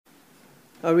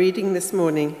Our reading this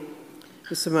morning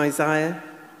is from Isaiah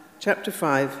chapter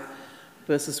 5,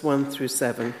 verses 1 through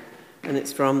 7, and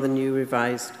it's from the New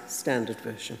Revised Standard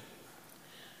Version.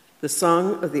 The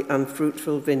Song of the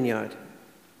Unfruitful Vineyard.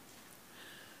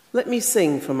 Let me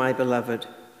sing for my beloved,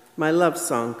 my love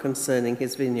song concerning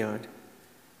his vineyard.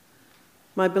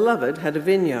 My beloved had a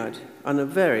vineyard on a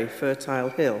very fertile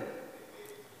hill.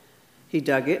 He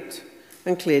dug it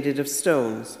and cleared it of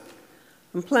stones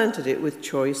and planted it with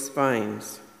choice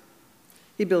vines.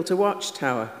 He built a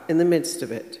watchtower in the midst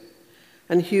of it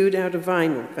and hewed out a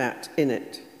vine vat in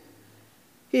it.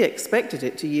 He expected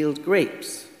it to yield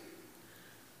grapes,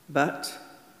 but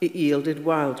it yielded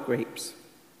wild grapes.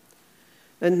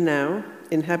 And now,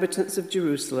 inhabitants of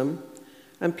Jerusalem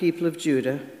and people of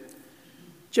Judah,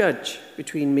 judge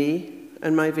between me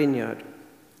and my vineyard.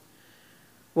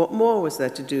 What more was there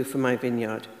to do for my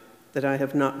vineyard that I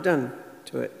have not done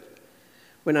to it?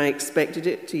 When I expected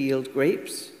it to yield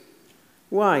grapes,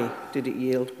 why did it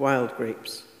yield wild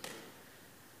grapes?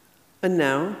 And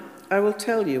now I will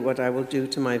tell you what I will do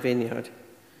to my vineyard.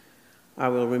 I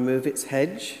will remove its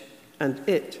hedge, and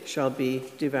it shall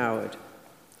be devoured.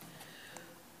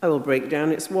 I will break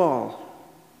down its wall,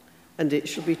 and it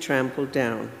shall be trampled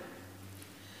down.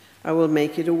 I will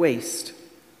make it a waste.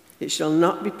 It shall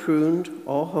not be pruned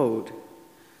or hoed,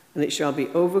 and it shall be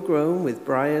overgrown with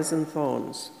briars and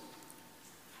thorns.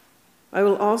 I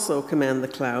will also command the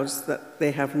clouds that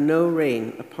they have no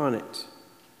rain upon it.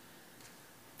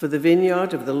 For the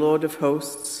vineyard of the Lord of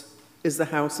hosts is the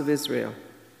house of Israel,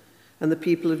 and the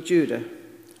people of Judah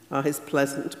are his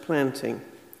pleasant planting.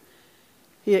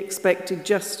 He expected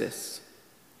justice,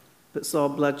 but saw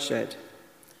bloodshed,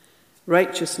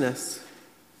 righteousness,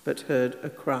 but heard a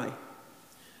cry.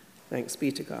 Thanks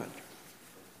be to God.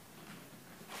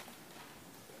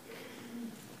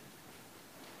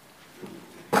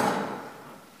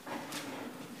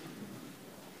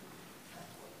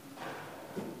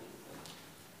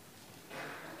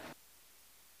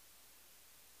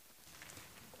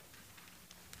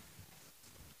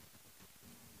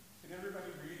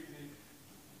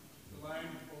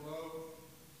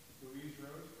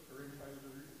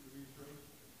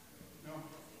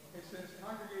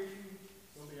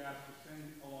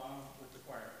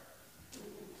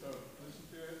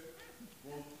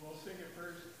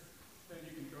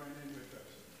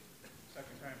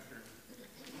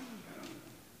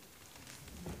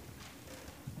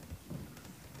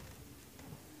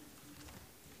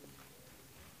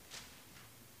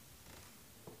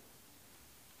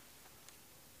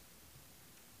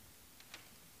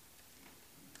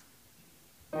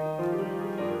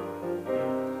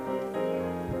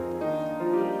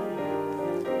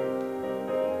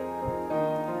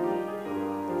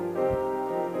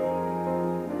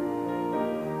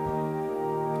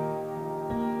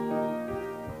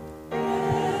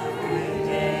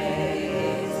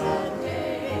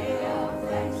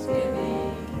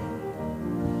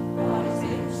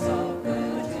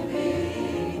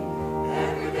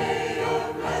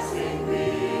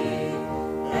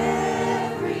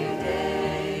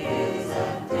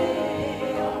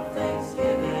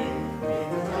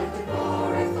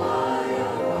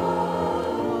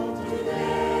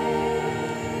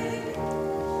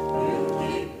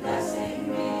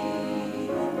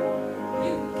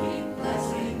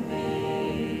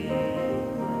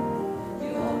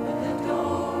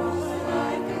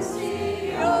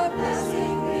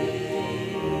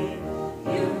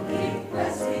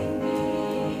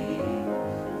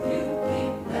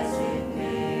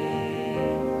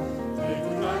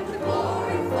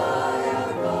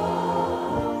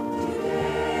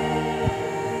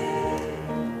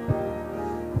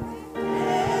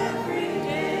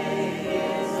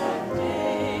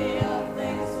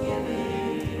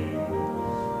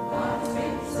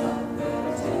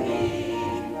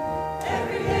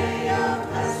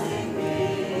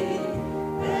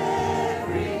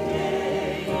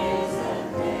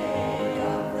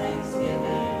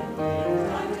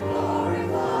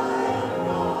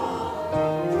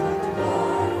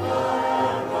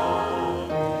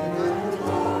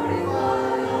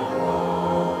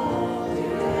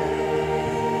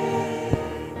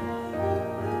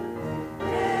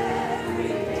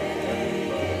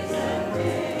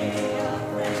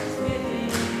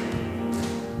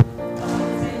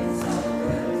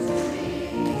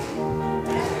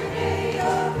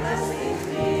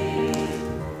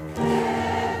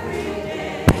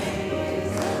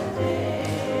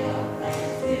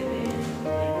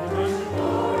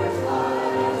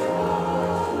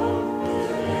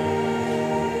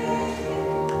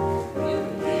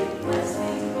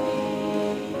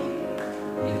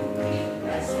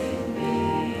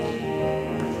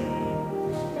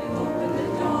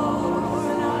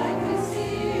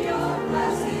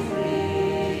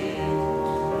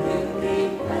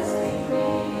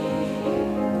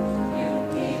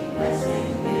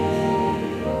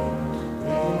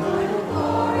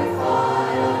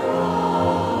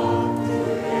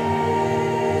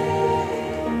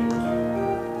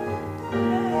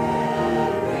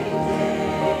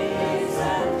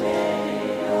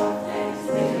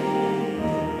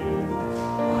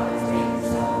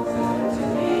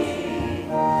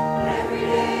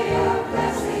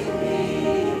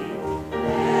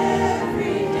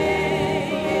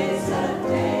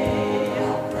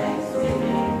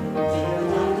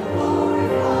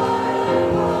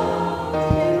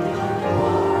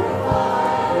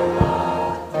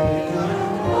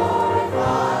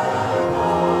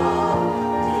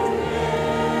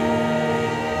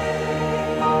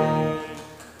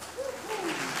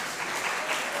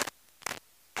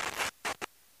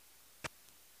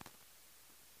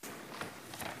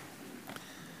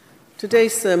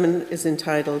 Today's sermon is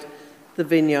entitled The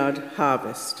Vineyard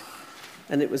Harvest,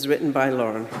 and it was written by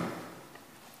Lauren.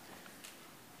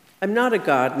 I'm not a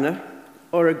gardener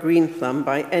or a green thumb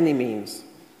by any means.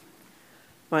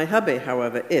 My hubby,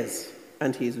 however, is,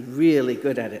 and he's really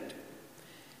good at it.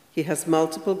 He has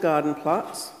multiple garden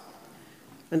plots,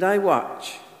 and I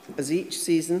watch as each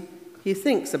season he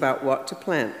thinks about what to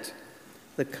plant,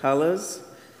 the colors,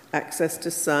 access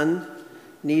to sun,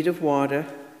 need of water,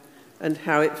 and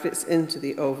how it fits into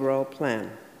the overall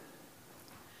plan.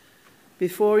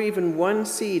 Before even one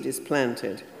seed is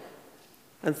planted,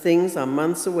 and things are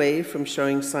months away from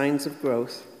showing signs of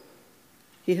growth,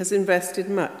 he has invested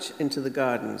much into the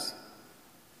gardens.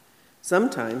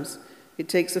 Sometimes it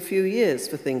takes a few years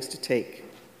for things to take,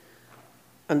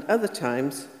 and other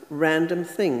times random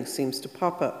things seems to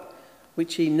pop up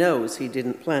which he knows he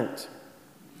didn't plant.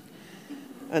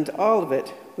 And all of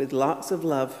it with lots of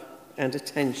love and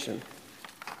attention.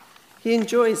 He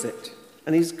enjoys it,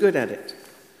 and he's good at it.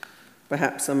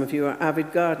 Perhaps some of you are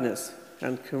avid gardeners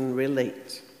and can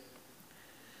relate.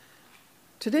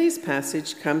 Today's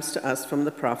passage comes to us from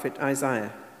the prophet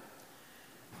Isaiah.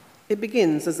 It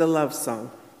begins as a love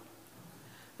song,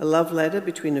 a love letter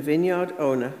between a vineyard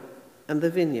owner and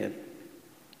the vineyard.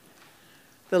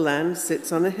 The land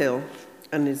sits on a hill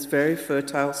and is very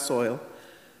fertile soil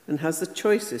and has the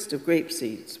choicest of grape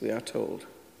seeds, we are told.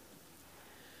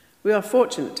 We are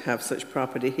fortunate to have such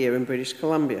property here in British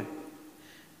Columbia.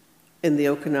 In the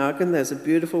Okanagan, there's a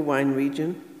beautiful wine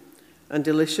region and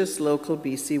delicious local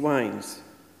BC wines.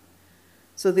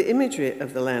 So the imagery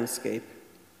of the landscape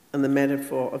and the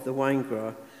metaphor of the wine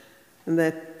grower and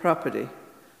their property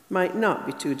might not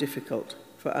be too difficult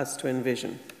for us to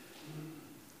envision.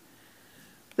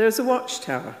 There's a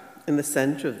watchtower in the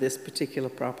center of this particular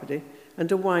property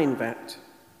and a wine vat.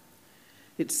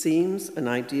 It seems an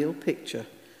ideal picture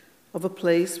of a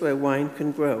place where wine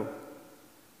can grow.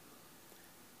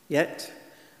 Yet,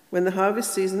 when the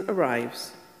harvest season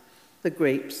arrives, the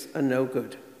grapes are no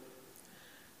good.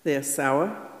 They are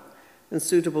sour and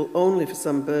suitable only for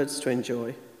some birds to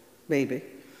enjoy, maybe.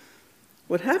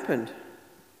 What happened?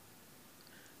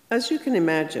 As you can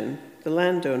imagine, the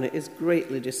landowner is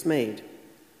greatly dismayed.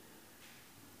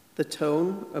 The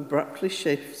tone abruptly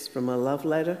shifts from a love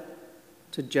letter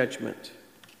to judgment.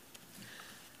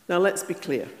 Now let's be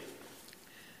clear.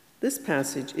 This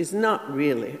passage is not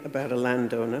really about a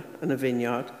landowner and a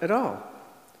vineyard at all.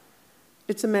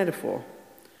 It's a metaphor,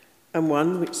 and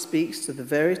one which speaks to the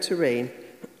very terrain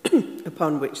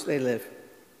upon which they live.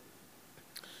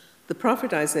 The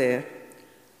prophet Isaiah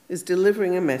is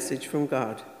delivering a message from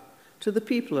God to the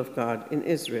people of God in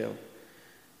Israel,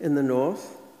 in the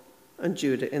north, and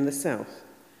Judah in the south,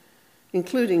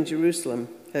 including Jerusalem,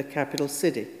 her capital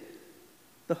city,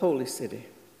 the holy city.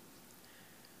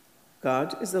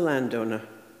 God is the landowner,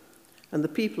 and the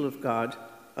people of God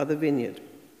are the vineyard.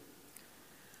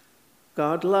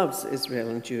 God loves Israel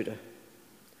and Judah,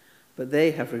 but they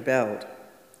have rebelled.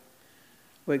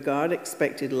 Where God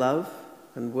expected love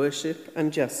and worship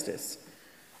and justice,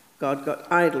 God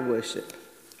got idol worship,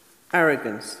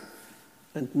 arrogance,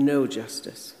 and no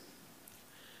justice.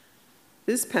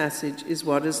 This passage is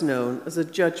what is known as a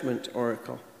judgment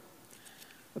oracle.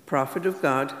 A prophet of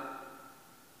God,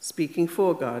 speaking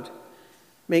for God,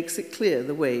 makes it clear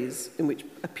the ways in which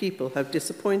a people have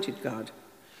disappointed God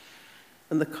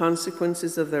and the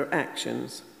consequences of their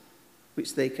actions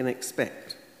which they can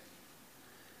expect.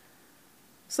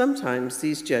 Sometimes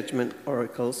these judgment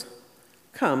oracles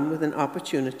come with an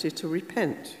opportunity to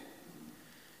repent,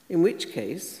 in which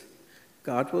case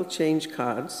God will change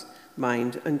cards,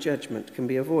 mind and judgment can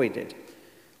be avoided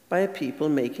by a people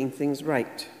making things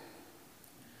right.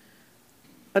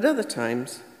 At other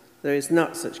times, there is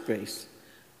not such grace,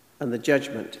 and the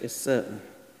judgment is certain.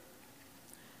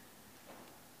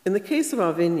 In the case of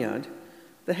our vineyard,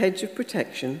 the hedge of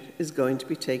protection is going to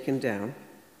be taken down,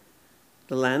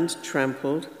 the land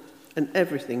trampled, and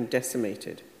everything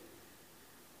decimated.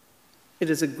 It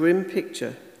is a grim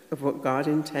picture of what God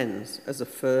intends as a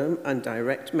firm and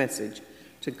direct message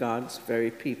to God's very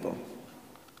people.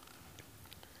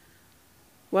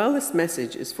 While this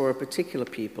message is for a particular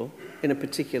people in a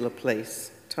particular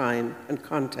place, time, and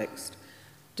context,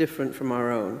 different from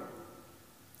our own,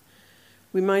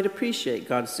 we might appreciate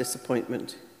God's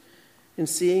disappointment in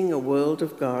seeing a world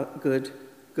of good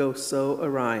go so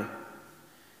awry.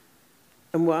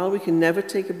 And while we can never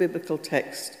take a biblical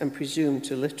text and presume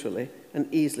to literally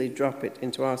and easily drop it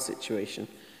into our situation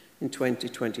in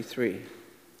 2023,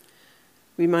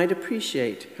 we might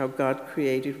appreciate how God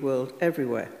created world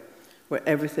everywhere, where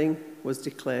everything was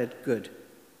declared good.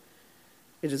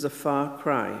 It is a far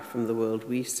cry from the world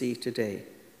we see today.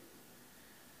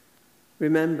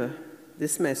 Remember,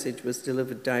 this message was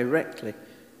delivered directly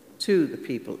to the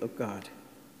people of God.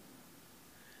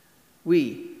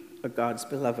 We are God's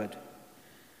beloved.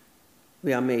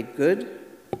 We are made good,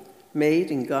 made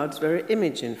in God's very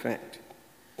image, in fact.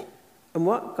 And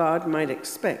what God might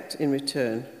expect in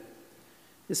return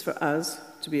is for us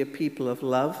to be a people of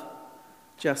love,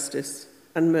 justice,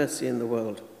 and mercy in the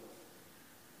world.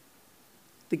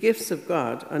 The gifts of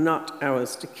God are not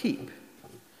ours to keep,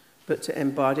 but to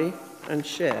embody and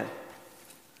share.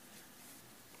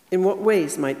 In what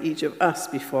ways might each of us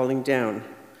be falling down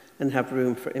and have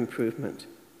room for improvement?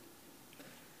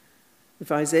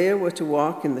 If Isaiah were to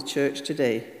walk in the church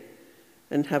today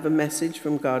and have a message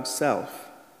from God's self,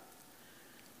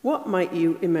 what might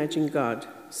you imagine God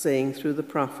saying through the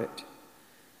prophet?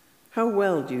 How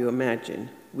well do you imagine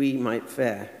we might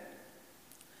fare?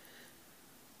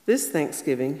 This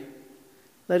Thanksgiving,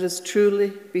 let us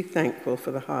truly be thankful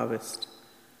for the harvest,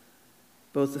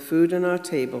 both the food on our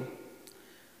table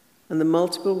and the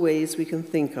multiple ways we can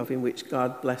think of in which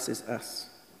God blesses us.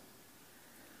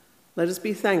 Let us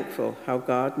be thankful how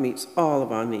God meets all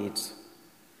of our needs,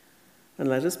 and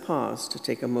let us pause to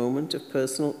take a moment of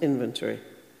personal inventory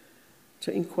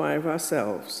to inquire of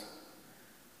ourselves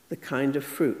the kind of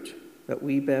fruit that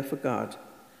we bear for God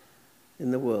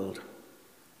in the world.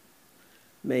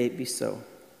 May it be so.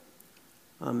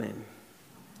 Amen.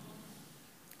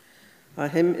 Our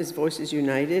hymn is Voices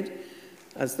United,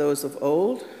 as those of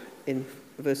old, in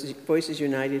Voices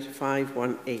United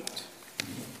 518.